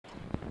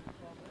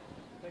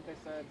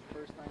said,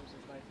 first time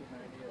since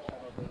 1990 a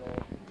shuttle hurdle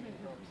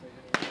from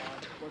Sigourney.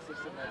 What's the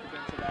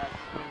significance of that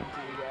mean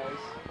to you guys?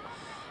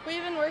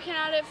 We've been working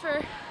at it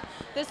for,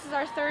 this is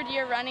our third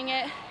year running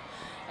it,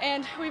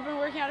 and we've been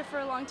working at it for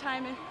a long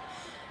time, and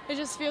it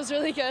just feels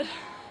really good.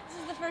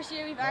 This is the first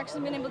year we've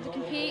actually been able to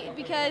compete,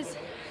 because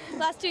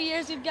last 2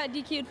 years we've got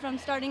DQ'd from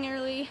starting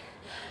early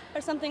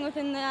or something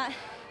within that.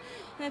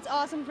 And it's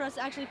awesome for us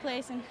to actually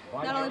place, and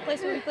not only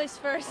place, but we placed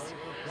first.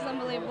 It's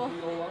unbelievable.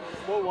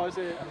 What was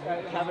it,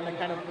 having to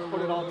kind of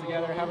put it all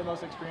together, having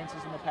those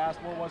experiences in the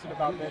past, what was it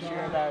about this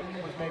year that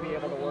was maybe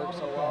able to work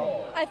so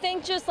well? I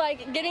think just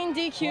like getting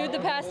DQ'd the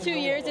past 2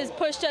 years has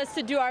pushed us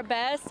to do our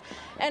best,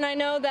 and I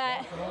know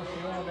that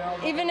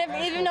even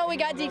though we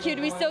got DQ'd,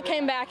 we still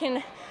came back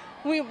and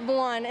we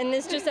won, and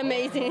it's just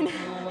amazing.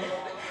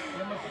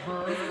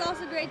 This is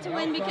also great to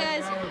win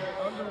because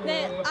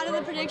out of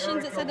the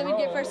predictions it said that we'd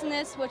get first in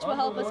this, which will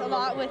help us a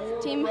lot with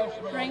team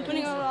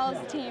ranking overall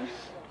as a team.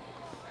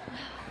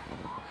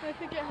 I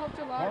think it helped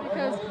a lot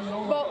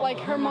because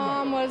her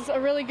mom was a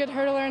really good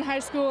hurdler in high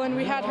school, and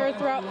we had her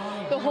throughout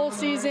the whole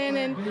season,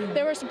 and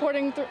they were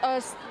supporting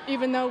us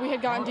even though we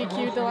had gotten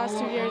DQ'd the last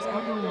 2 years.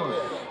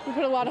 And we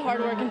put a lot of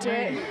hard work into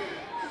it.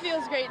 It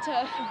feels great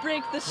to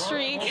break the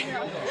streak.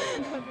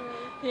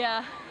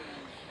 Yeah,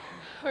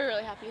 we're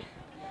really happy.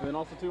 And then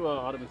also too,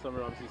 Autumn and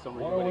Summer, obviously Summer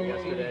you winning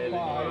yesterday, and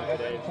then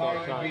today, it's all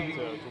time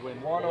to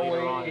win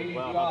later on as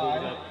well. How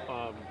big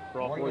that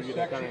for all four of you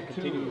to kind of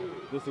continue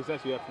the success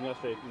you had from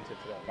yesterday into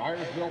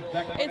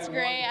today? It's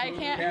great.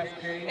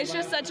 It's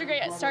just such a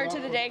great start to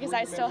the day because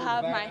I still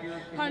have my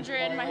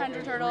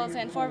 100 hurdles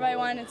and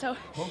 4x1, and so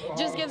it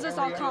just gives us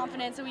all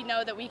confidence that we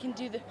know that we can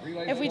do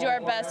if we do our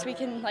best, we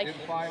can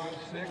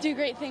do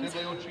great things.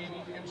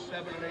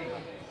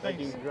 Thank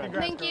you.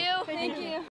 Thank you. Thank you.